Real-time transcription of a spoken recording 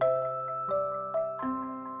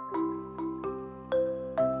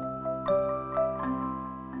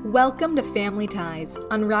Welcome to Family Ties,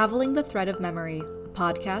 Unraveling the Thread of Memory, a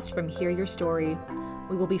podcast from Hear Your Story.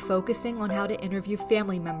 We will be focusing on how to interview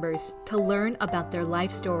family members to learn about their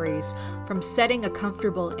life stories, from setting a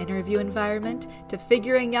comfortable interview environment to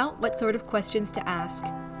figuring out what sort of questions to ask.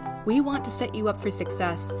 We want to set you up for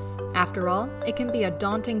success. After all, it can be a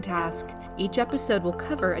daunting task. Each episode will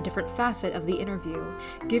cover a different facet of the interview,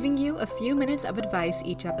 giving you a few minutes of advice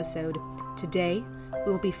each episode. Today,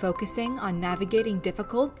 we will be focusing on navigating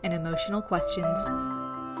difficult and emotional questions.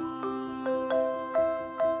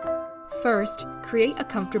 First, create a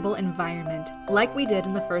comfortable environment. Like we did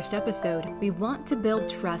in the first episode, we want to build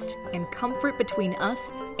trust and comfort between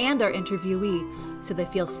us and our interviewee so they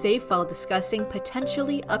feel safe while discussing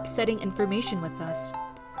potentially upsetting information with us.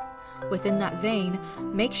 Within that vein,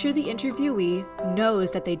 make sure the interviewee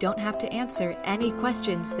knows that they don't have to answer any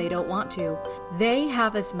questions they don't want to. They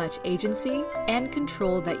have as much agency and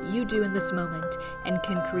control that you do in this moment and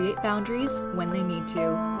can create boundaries when they need to.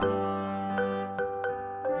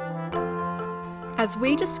 As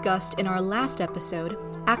we discussed in our last episode,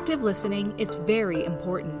 active listening is very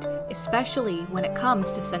important, especially when it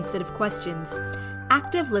comes to sensitive questions.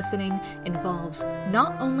 Active listening involves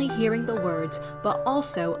not only hearing the words, but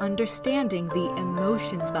also understanding the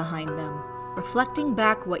emotions behind them. Reflecting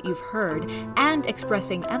back what you've heard and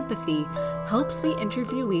expressing empathy helps the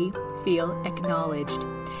interviewee feel acknowledged.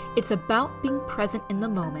 It's about being present in the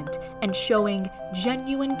moment and showing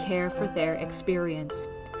genuine care for their experience.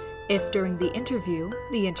 If during the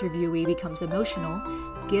interviewee becomes emotional,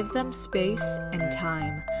 give them space and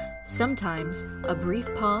time. Sometimes a brief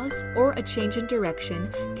pause or a change in direction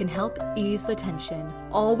can help ease the tension.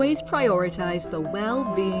 Always prioritize the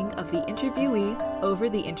well-being of the interviewee over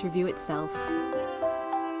the interview itself.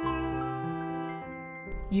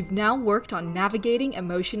 You've now worked on navigating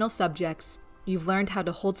emotional subjects. You've learned how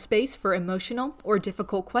to hold space for emotional or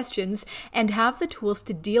difficult questions and have the tools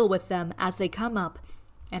to deal with them as they come up.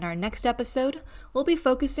 In our next episode, we'll be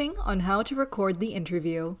focusing on how to record the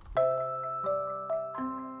interview.